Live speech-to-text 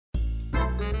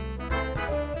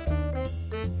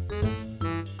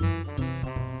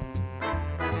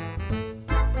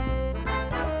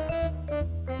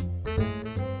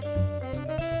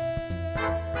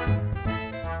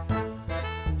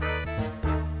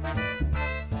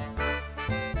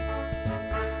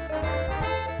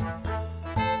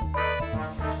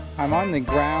I'm on the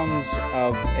grounds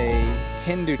of a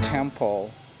Hindu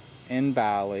temple in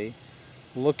Bali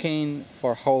looking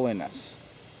for holiness.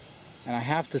 And I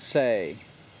have to say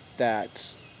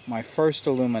that my first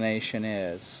illumination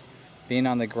is being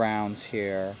on the grounds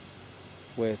here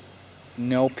with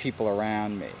no people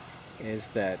around me, is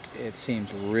that it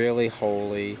seems really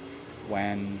holy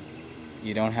when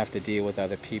you don't have to deal with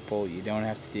other people, you don't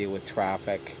have to deal with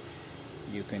traffic,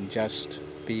 you can just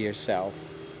be yourself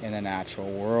in the natural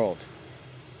world,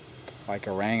 like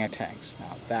orangutans.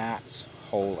 Now that's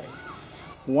holy.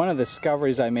 One of the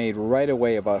discoveries I made right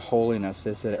away about holiness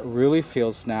is that it really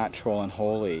feels natural and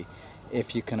holy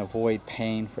if you can avoid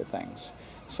paying for things.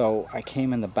 So I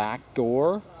came in the back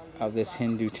door of this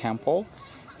Hindu temple,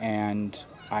 and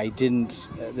I didn't,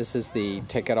 this is the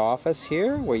ticket office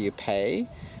here where you pay,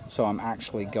 so I'm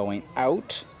actually going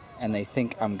out, and they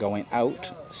think I'm going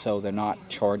out, so they're not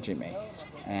charging me.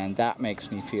 And that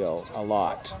makes me feel a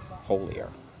lot holier.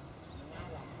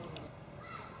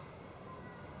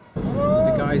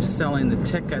 The guys selling the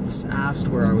tickets asked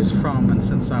where I was from, and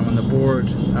since I'm on the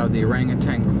board of the Orang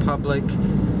Utan Republic,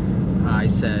 I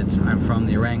said I'm from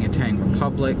the Orang Utan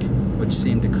Republic, which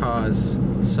seemed to cause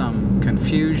some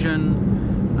confusion,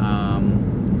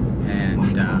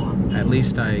 and at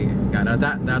least I got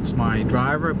that's my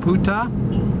driver, Puta.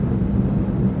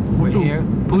 We're here.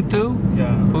 Putu?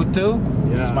 Yeah. Putu?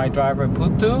 Yeah. This is my driver,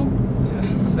 Putu.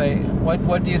 Yeah. Say,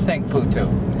 what do you think, Putu?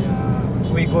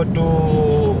 Yeah. We go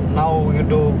to, now we go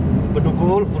to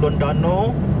Bedugul,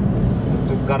 Ulondano,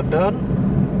 to Garden,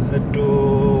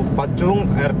 to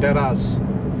Pacung, Air Terrace.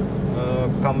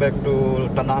 Come back to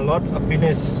Tanah Lot,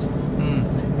 Pinis.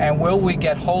 And will we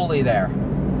get holy there?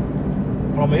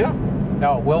 From here?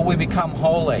 No, will we become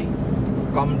holy?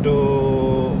 Come to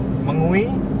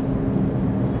Mangui.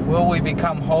 Will we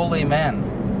become holy men?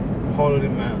 Holy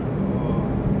men.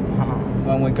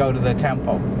 When we go to the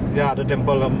temple? Yeah, the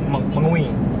temple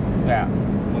Mangui. Yeah.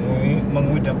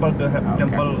 Mangui temple, the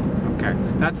temple. Okay.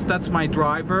 That's my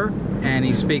driver, and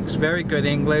he speaks very good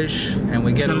English, and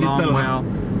we get along well.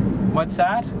 What's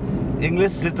that?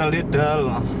 English little.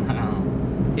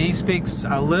 He speaks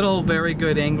a little very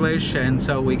good English, and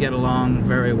so we get along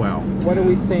very well. What are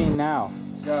we seeing now?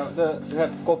 Yeah, they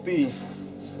have kopi.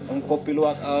 Kopi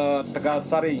luwak Tegal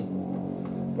Sari.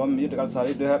 From here, Tegal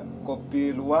Sari, they have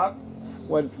kopi luwak.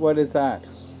 What is that?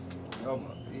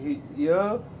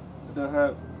 Here they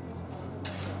have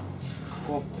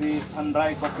kopi,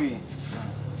 undried coffee.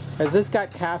 Has this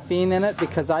got caffeine in it?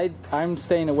 Because I'm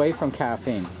staying away from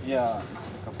caffeine. Yeah.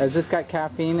 Has this got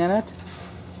caffeine in it?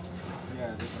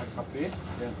 Yeah, this has coffee.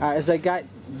 Has it got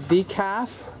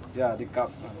decaf? Yeah,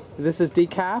 decaf. This is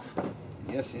decaf?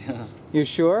 Yes, yeah. You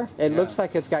sure? It looks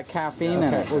like it's got caffeine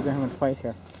in it. We're having a fight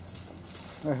here.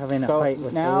 We're having a fight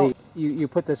with now you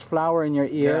put this flower in your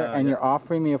ear, and you're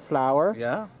offering me a flower.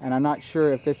 Yeah. And I'm not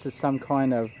sure if this is some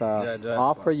kind of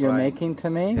offer you're making to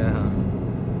me. Yeah.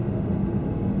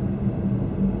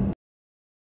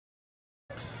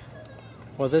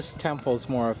 Well, this temple's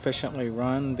more efficiently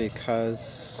run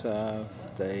because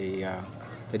they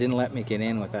didn't let me get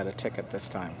in without a ticket this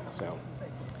time. So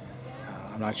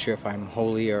I'm not sure if I'm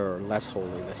holier or less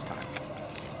holy this time.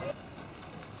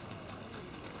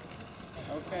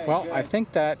 Okay, well, good. I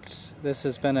think that this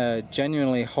has been a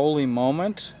genuinely holy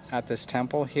moment at this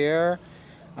temple here,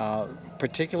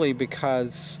 particularly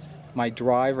because my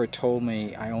driver told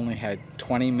me I only had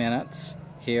 20 minutes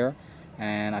here,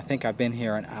 and I think I've been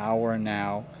here an hour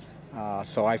now,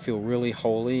 so I feel really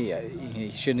holy.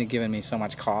 He shouldn't have given me so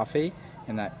much coffee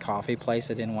in that coffee place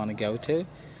I didn't want to go to.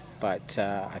 But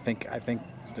I think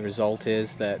the result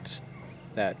is that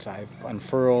I've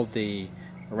unfurled the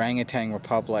Orang Utan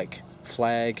Republic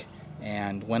flag,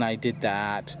 and when I did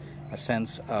that, a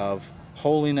sense of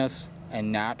holiness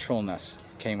and naturalness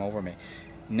came over me.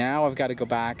 Now I've got to go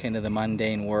back into the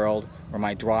mundane world where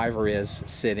my driver is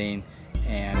sitting,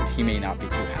 and he may not be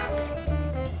too happy.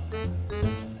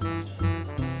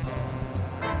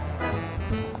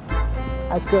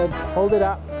 That's good. Hold it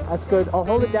up. That's good. Oh,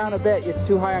 hold it down a bit. It's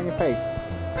too high on your face.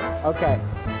 Okay.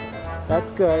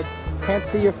 That's good. Can't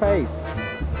see your face.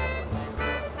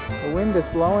 The wind is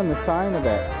blowing the sign a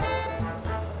bit.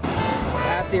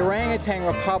 At the Orang Utan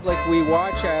Republic, we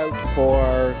watch out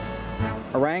for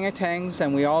orangutans,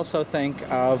 and we also think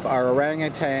of our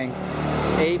orangutan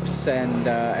apes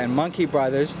and monkey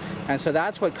brothers. And so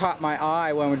that's what caught my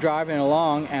eye when we're driving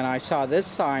along, and I saw this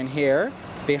sign here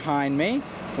behind me,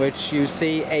 which you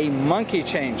see a monkey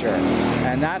changer,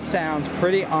 and that sounds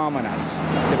pretty ominous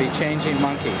to be changing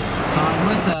monkeys. So I'm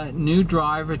with a new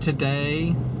driver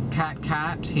today,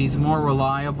 Cat. He's more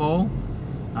reliable,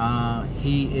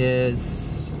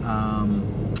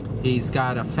 He's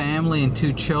got a family and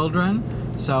 2 children,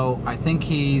 so I think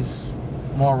he's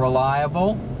more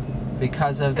reliable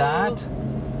because of that.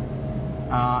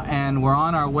 And we're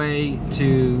on our way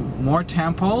to more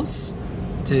temples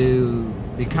to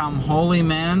become holy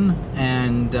men,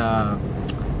 and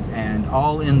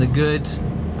all in the good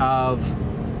of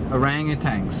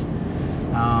orangutans.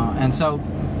 And so,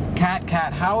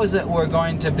 Cat, how is it we're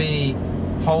going to be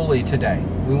holy today?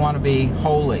 We want to be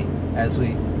holy as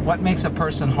we. What makes a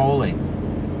person holy?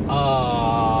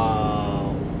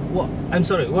 I'm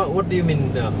sorry. What do you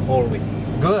mean holy?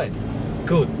 Good.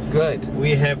 Good.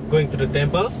 We have going to the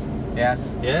temples.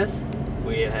 Yes. Yes.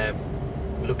 We have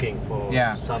looking for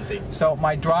something. So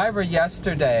my driver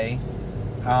yesterday,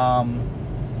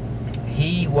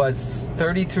 he was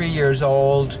 33 years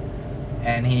old,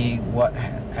 and he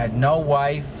had no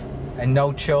wife and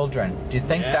no children. Do you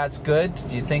think that's good?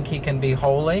 Do you think he can be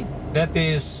holy? That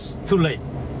is too late.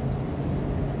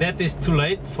 That is too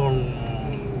late for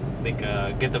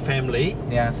get a family.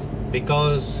 Yes.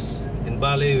 Because in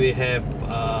Bali we have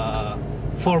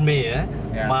for me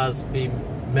must be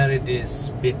married is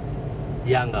bit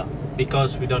younger,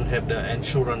 because we don't have the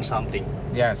insurance something.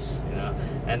 Yes. You know,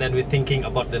 and then we're thinking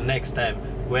about the next time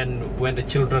when the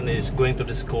children is going to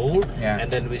the school,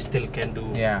 and then we still can do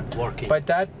working. But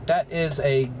that is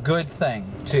a good thing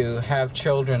to have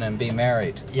children and be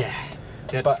married. Yeah,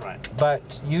 that's right.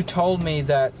 But you told me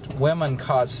that women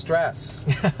cause stress.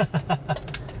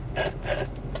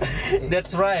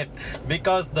 That's right,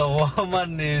 because the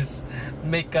woman is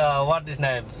make what is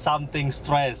name something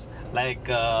stress, like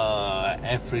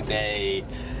every day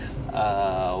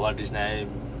what is name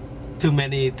too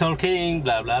many talking,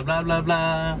 blah blah blah blah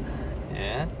blah.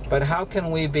 Yeah. But how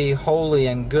can we be holy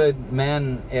and good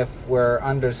men if we're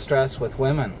under stress with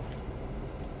women?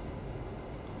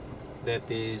 That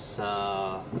is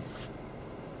oh,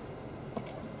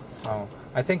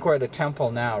 I think we're at a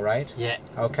temple now, right? Yeah.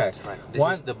 Okay. That's right. This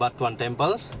is the Batuan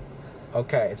temples.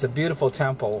 Okay, it's a beautiful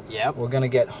temple. Yep. We're going to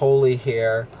get holy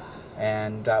here,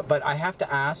 and but I have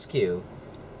to ask you,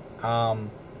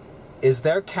 is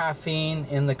there caffeine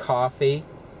in the coffee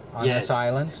on this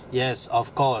island? Yes,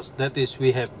 of course. That is,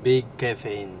 we have big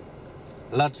caffeine,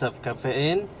 lots of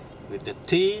caffeine with the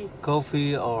tea,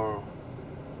 coffee, or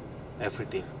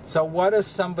everything. So what if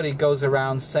somebody goes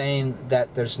around saying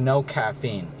that there's no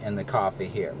caffeine in the coffee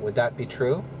here? Would that be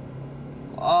true?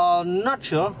 Not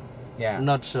sure. Yeah.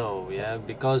 Not so. Yeah,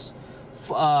 because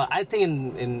I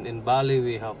think in Bali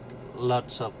we have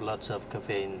lots of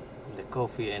caffeine in the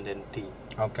coffee and then tea.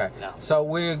 Okay. Yeah. So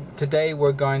today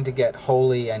we're going to get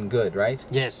holy and good, right?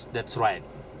 Yes, that's right.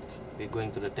 We're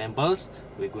going to the temples.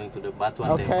 We're going to the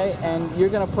Batuan temples. Okay, and you're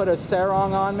going to put a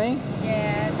sarong on me?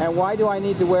 Yes. And why do I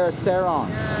need to wear a sarong?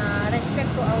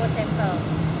 Respect to our temple.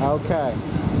 Okay.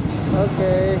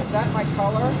 Okay. Is that my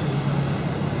color?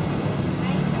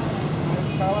 Nice color.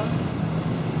 Nice color?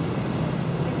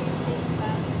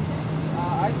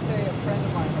 I stay, a friend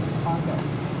of mine has a condo.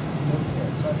 He lives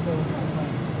here, so I stay with my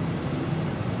friend.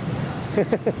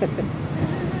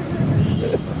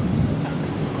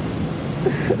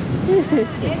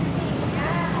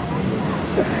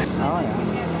 Oh yeah.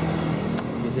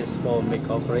 This is for make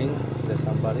offering to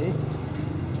somebody.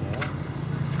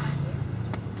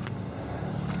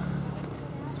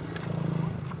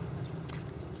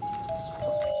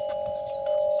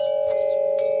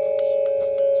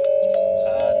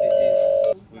 This is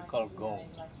we call gong.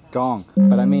 Gong.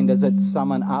 But I mean, does it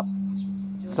summon up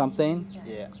something?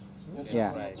 Yeah.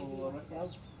 Yeah. Right.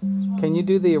 Can you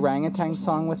do the orangutan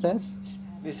song with this?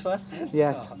 This one?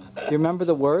 Yes. Do you remember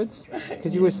the words?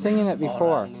 Because you were singing it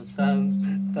before. Orang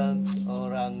utan,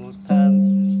 orang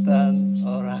utan,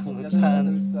 orang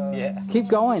utan. Yeah. Keep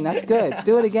going. That's good.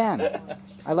 Do it again.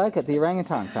 I like it. The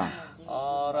orangutan song.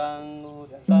 Orang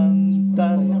utan,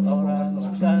 tan, orang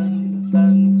utan,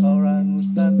 tan, orang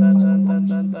utan, tan, tan,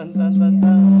 tan, tan, tan,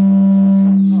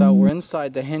 tan. So we're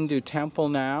inside the Hindu temple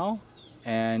now,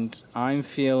 and I'm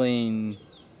feeling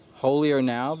holier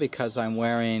now because I'm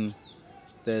wearing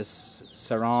this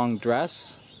sarong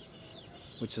dress,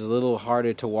 which is a little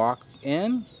harder to walk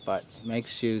in, but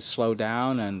makes you slow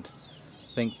down and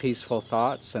think peaceful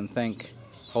thoughts and think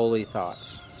holy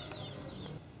thoughts.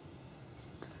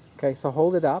 Okay, so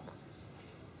hold it up,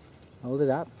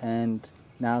 and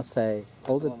now say,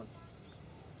 hold it.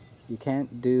 You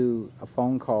can't do a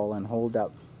phone call and hold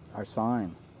up our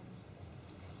sign.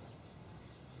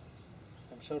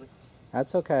 I'm sorry.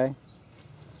 That's okay.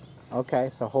 Okay,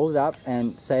 so hold it up and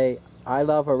say, I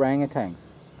love orangutans.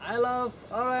 I love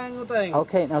orangutan.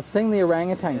 Okay, now sing the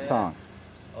orangutan song.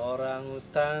 Orang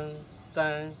utan,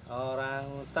 utan, orang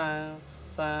utan,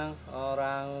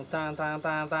 orang utan, tang.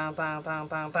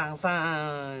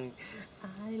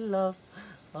 I love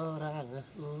orang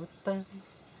utan.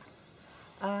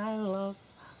 I love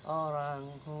orang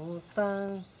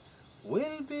utan.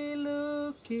 We'll be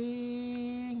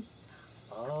looking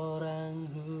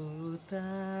orang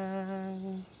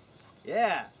utan.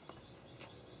 Yeah.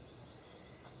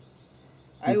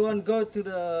 I want go to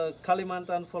the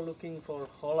Kalimantan for looking for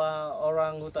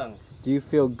orang utan. Do you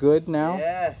feel good now?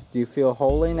 Yeah. Do you feel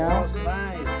holy now? That's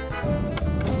nice.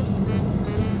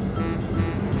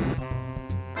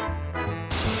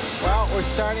 Well, we're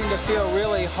starting to feel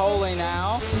really holy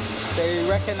now. They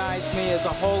recognize me as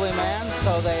a holy man,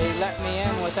 so they let me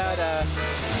in without a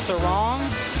sarong.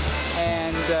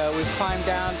 And we've climbed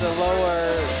down to the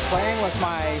lower plane with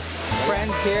my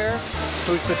friend here,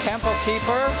 who's the temple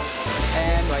keeper.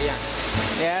 And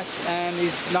yes, and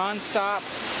he's non-stop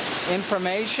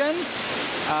information.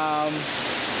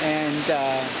 And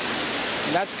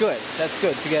that's good. That's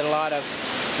good to get a lot of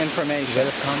information.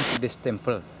 Welcome to this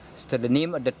temple. So the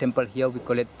name of the temple here, we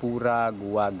call it Pura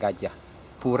Gua Gajah.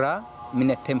 Pura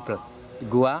means temple.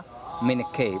 Gua means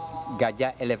cave.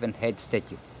 Gajah, 11-head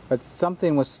statue. But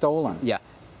something was stolen. Yeah.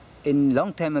 In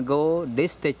long time ago,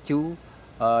 this statue,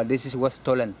 was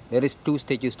stolen. There is 2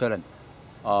 statues stolen.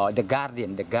 The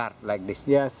guard like this.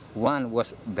 Yes. One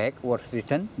was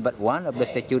returned, but one of the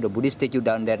statue, the Buddhist statue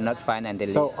down there, not found, and they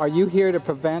So are you here to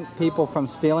prevent people from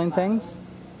stealing things?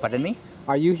 Pardon me?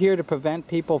 Are you here to prevent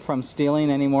people from stealing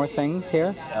any more things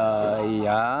here?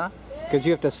 Yeah. Because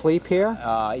you have to sleep here?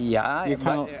 Yeah, You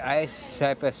but I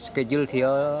have a schedule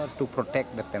here to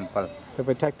protect the temple. To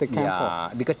protect the temple? Yeah,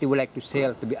 because they would like to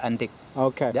sell to be antique.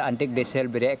 Okay. The antique they sell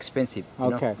very expensive.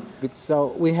 You Okay. know?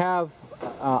 So we have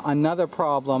another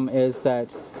problem is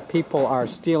that people are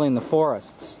stealing the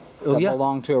forests that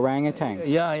belong to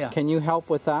orangutans. Yeah, yeah. Can you help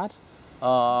with that?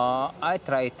 I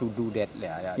try to do that.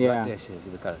 Yeah. Yeah. This is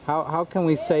difficult. How can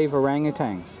we save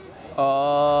orangutans?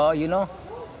 You know,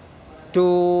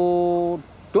 to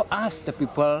ask the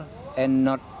people and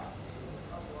not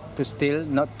to steal,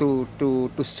 not to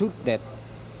shoot that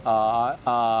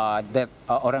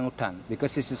orangutan,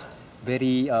 because this is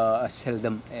very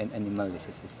seldom an animal. This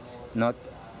is not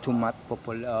too much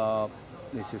popular.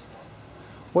 This is.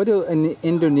 What do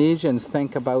Indonesians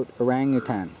think about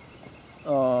orangutan?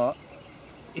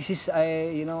 This is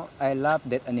I love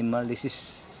that animal. This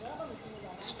is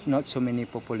not so many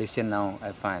population now.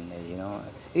 I find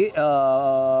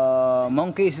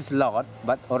monkeys is a lot,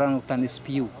 but orangutan is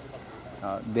few,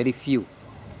 very few.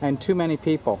 And too many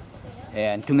people.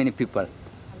 And too many people.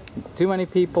 Too many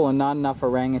people and not enough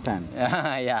orangutan.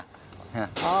 Yeah.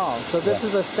 Oh, so this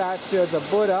is a statue of the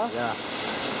Buddha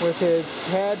with his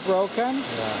head broken.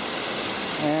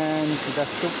 And The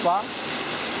stupa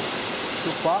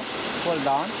fall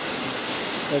down.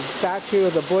 the statue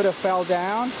of the Buddha fell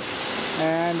down.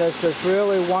 And there's this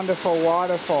really wonderful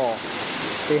waterfall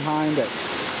behind it.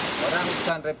 Orang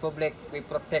Utan Republik, we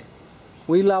protect.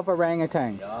 We love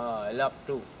orangutans. Yeah, I love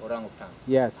too, orang utan.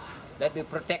 Yes. Let me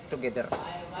protect together.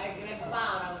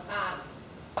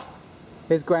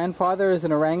 His grandfather is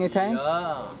an orangutan?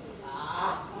 Yeah.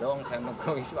 Long time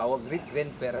ago, is our great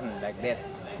grandparent like that.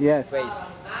 Yes. Face.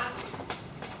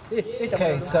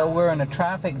 Okay, so we're in a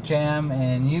traffic jam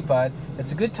in Ubud.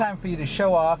 It's a good time for you to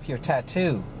show off your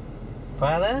tattoo.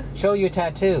 Mana? Show your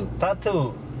tattoo.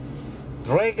 Tattoo.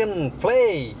 Dragon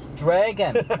play.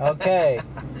 Dragon. Okay.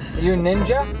 You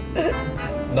ninja?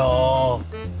 No.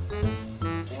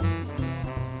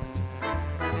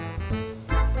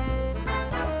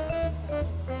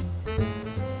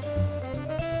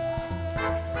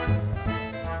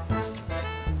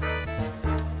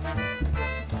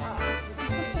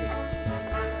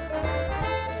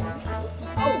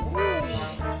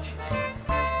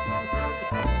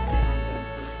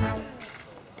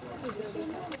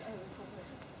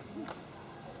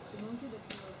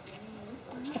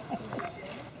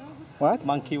 What?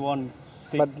 Monkey one.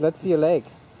 But let's see your leg.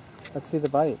 Let's see the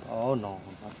bite. Oh no.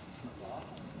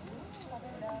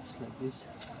 It's like this.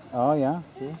 Oh, yeah.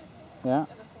 See? Yeah.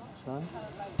 Son.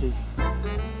 See.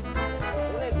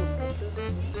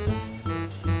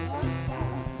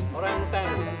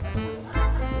 Orangutan.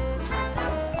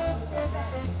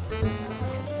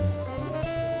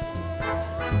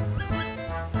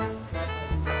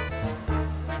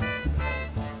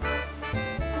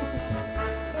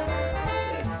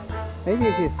 Maybe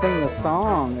if you sing the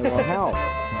song, it will help.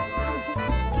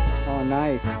 Oh,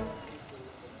 nice.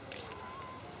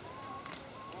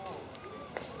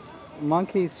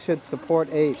 Monkeys should support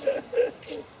apes.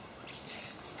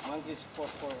 monkey support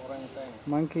for orangutan.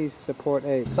 Monkeys support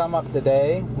apes. Sum up the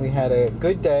day. We had a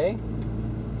good day,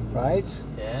 right?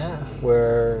 Yeah.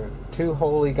 We're two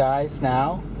holy guys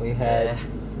now. We had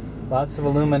lots of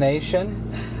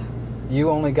illumination. You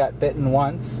only got bitten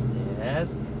once.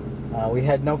 Yes. We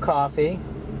had no coffee.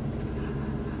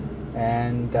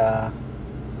 And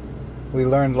we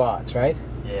learned lots, right?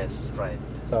 Yes, right.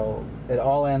 So it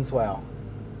all ends well.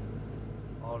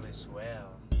 All is well.